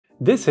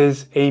This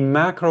is a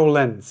macro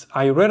lens.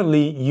 I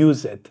rarely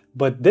use it,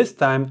 but this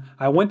time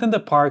I went in the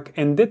park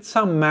and did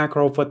some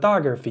macro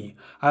photography.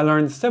 I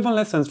learned 7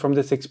 lessons from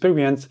this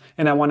experience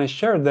and I want to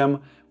share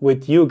them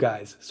with you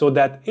guys so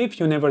that if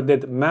you never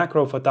did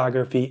macro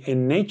photography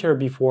in nature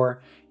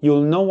before,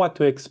 you'll know what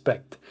to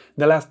expect.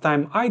 The last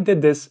time I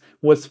did this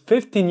was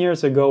 15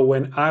 years ago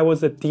when I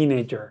was a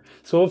teenager,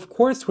 so of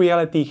course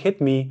reality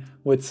hit me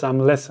with some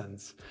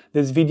lessons.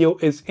 This video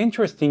is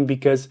interesting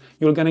because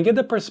you're gonna get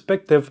the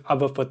perspective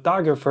of a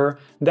photographer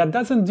that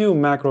doesn't do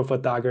macro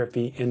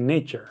photography in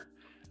nature.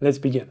 Let's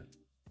begin.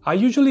 I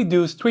usually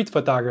do street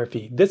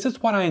photography. This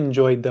is what I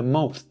enjoy the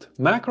most.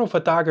 Macro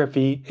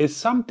photography is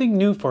something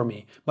new for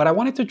me, but I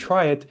wanted to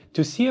try it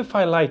to see if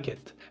I like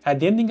it. At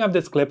the ending of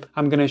this clip,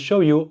 I'm gonna show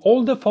you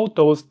all the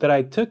photos that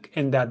I took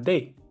in that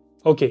day.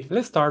 Okay,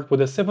 let's start with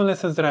the 7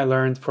 lessons that I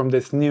learned from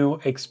this new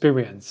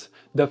experience.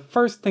 The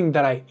first thing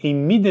that I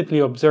immediately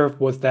observed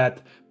was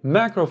that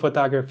macro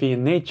photography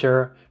in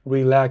nature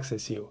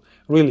relaxes you.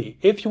 Really,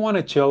 if you want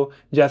to chill,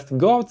 just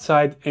go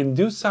outside and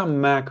do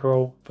some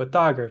macro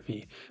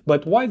photography.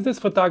 But why is this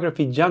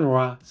photography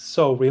genre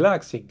so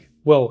relaxing?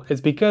 Well, it's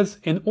because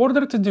in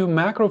order to do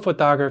macro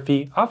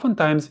photography,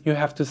 oftentimes you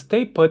have to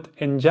stay put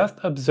and just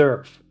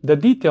observe. The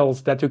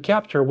details that you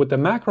capture with the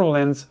macro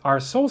lens are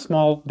so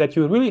small that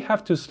you really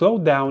have to slow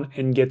down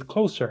and get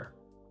closer.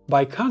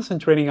 By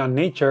concentrating on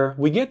nature,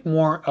 we get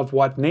more of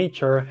what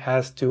nature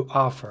has to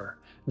offer,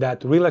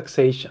 that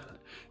relaxation.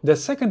 The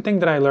second thing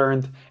that I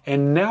learned,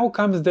 and now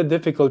comes the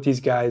difficulties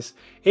guys,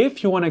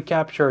 if you want to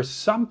capture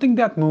something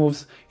that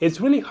moves,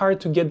 it's really hard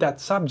to get that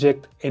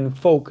subject in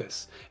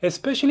focus,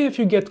 especially if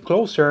you get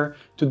closer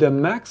to the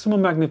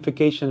maximum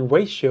magnification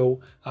ratio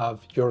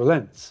of your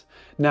lens.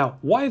 Now,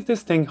 why is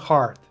this thing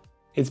hard?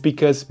 It's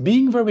because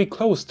being very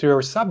close to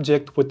your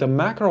subject with the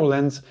macro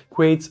lens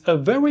creates a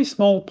very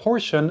small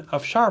portion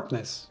of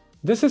sharpness.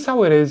 This is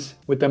how it is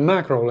with the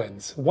macro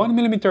lens. 1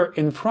 mm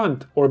in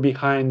front or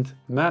behind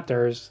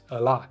matters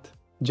a lot.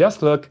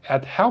 Just look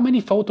at how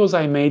many photos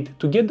I made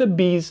to get the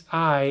bee's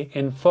eye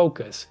in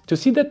focus, to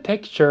see the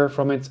texture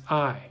from its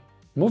eye.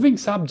 Moving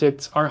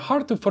subjects are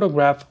hard to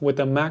photograph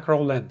with a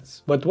macro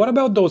lens. But what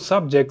about those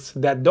subjects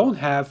that don't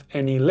have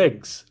any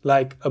legs,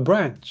 like a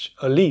branch,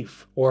 a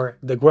leaf, or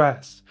the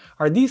grass?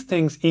 Are these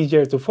things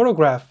easier to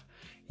photograph?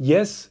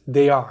 Yes,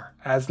 they are,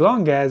 as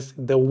long as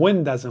the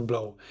wind doesn't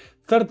blow.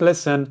 Third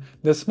lesson,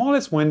 the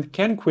smallest wind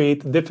can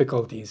create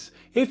difficulties.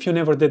 If you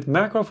never did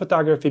macro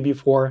photography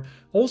before,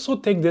 also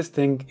take this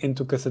thing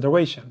into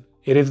consideration.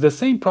 It is the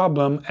same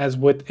problem as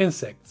with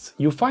insects.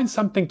 You find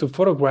something to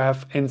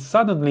photograph and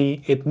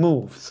suddenly it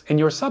moves, and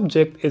your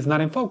subject is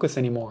not in focus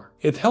anymore.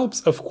 It helps,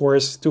 of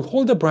course, to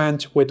hold a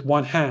branch with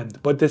one hand,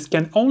 but this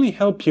can only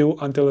help you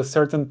until a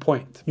certain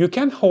point. You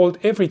can't hold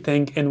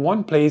everything in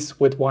one place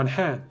with one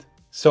hand.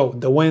 So,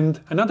 the wind,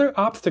 another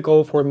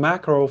obstacle for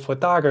macro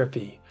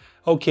photography.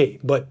 Okay,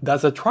 but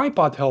does a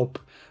tripod help?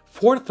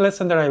 Fourth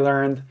lesson that I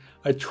learned,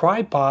 a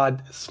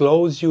tripod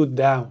slows you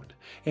down.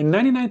 And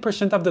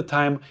 99% of the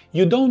time,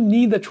 you don't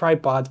need a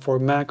tripod for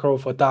macro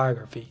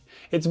photography.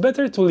 It's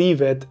better to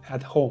leave it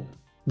at home.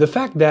 The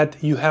fact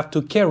that you have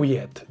to carry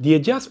it, the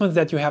adjustments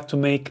that you have to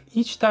make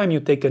each time you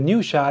take a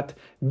new shot,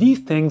 these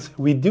things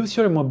reduce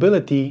your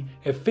mobility,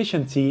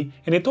 efficiency,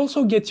 and it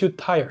also gets you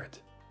tired.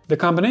 The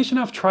combination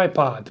of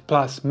tripod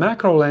plus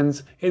macro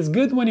lens is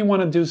good when you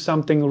want to do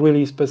something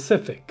really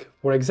specific.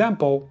 For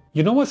example,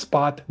 you know a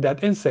spot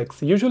that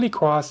insects usually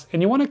cross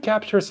and you want to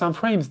capture some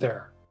frames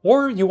there.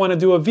 Or you want to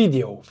do a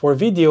video. For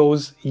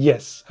videos,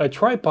 yes, a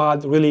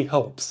tripod really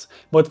helps.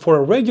 But for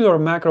a regular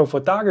macro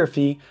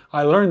photography,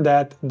 I learned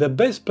that the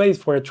best place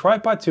for a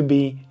tripod to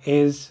be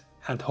is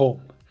at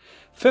home.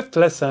 Fifth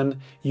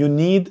lesson, you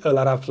need a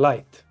lot of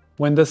light.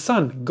 When the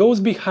sun goes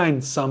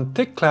behind some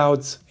thick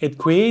clouds, it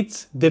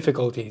creates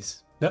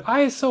difficulties. The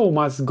ISO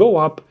must go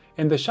up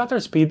and the shutter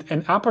speed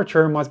and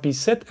aperture must be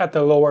set at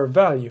a lower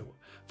value.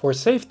 For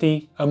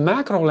safety, a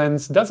macro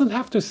lens doesn't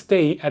have to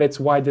stay at its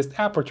widest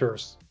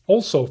apertures.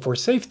 Also, for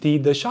safety,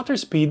 the shutter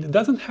speed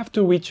doesn't have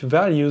to reach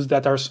values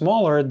that are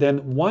smaller than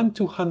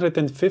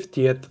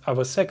 1/250th of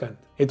a second.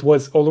 It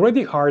was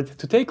already hard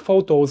to take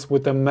photos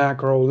with a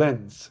macro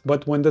lens,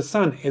 but when the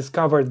sun is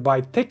covered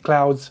by thick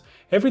clouds,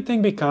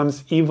 everything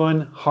becomes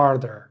even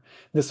harder.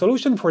 The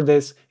solution for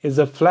this is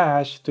a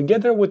flash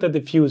together with a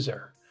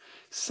diffuser.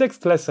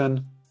 Sixth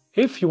lesson,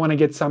 if you want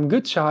to get some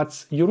good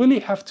shots, you really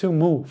have to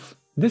move.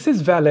 This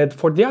is valid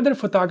for the other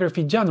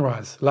photography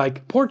genres,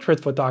 like portrait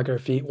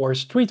photography or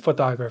street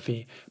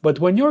photography, but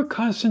when you're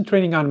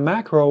concentrating on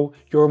macro,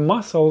 your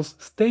muscles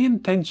stay in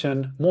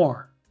tension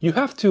more. You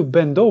have to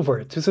bend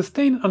over to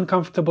sustain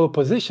uncomfortable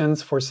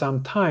positions for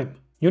some time.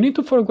 You need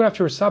to photograph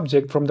your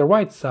subject from the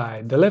right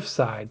side, the left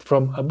side,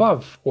 from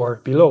above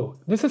or below.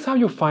 This is how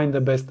you find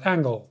the best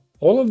angle.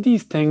 All of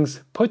these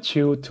things put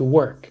you to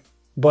work.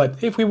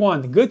 But if we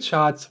want good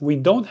shots, we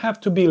don't have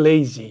to be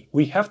lazy,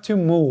 we have to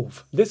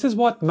move. This is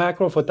what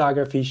macro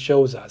photography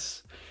shows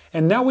us.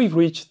 And now we've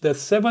reached the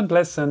 7th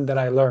lesson that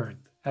I learned.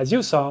 As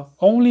you saw,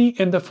 only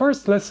in the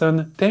first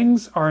lesson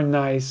things are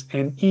nice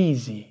and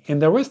easy, in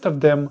the rest of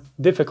them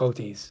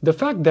difficulties. The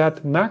fact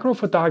that macro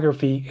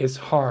photography is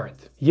hard.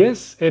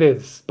 Yes, it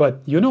is,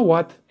 but you know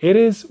what? It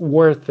is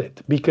worth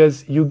it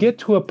because you get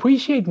to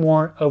appreciate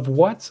more of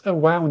what's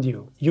around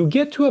you. You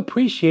get to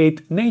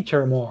appreciate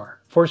nature more.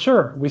 For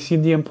sure, we see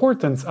the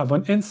importance of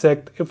an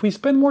insect if we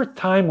spend more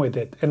time with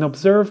it and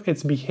observe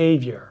its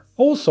behavior.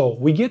 Also,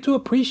 we get to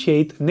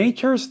appreciate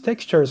nature's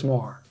textures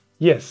more.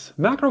 Yes,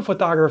 macro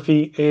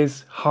photography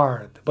is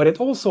hard, but it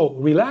also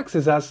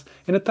relaxes us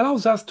and it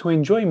allows us to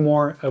enjoy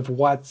more of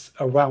what's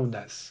around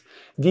us.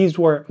 These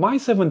were my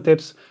 7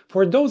 tips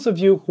for those of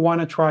you who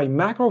want to try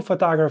macro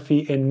photography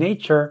in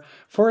nature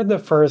for the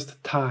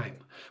first time.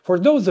 For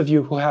those of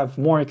you who have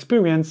more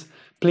experience,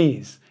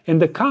 please, in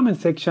the comment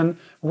section,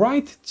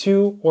 write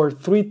 2 or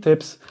 3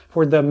 tips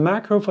for the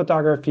macro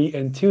photography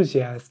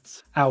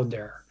enthusiasts out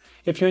there.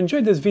 If you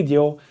enjoyed this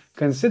video,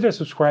 consider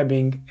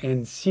subscribing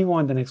and see you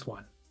on the next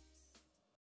one.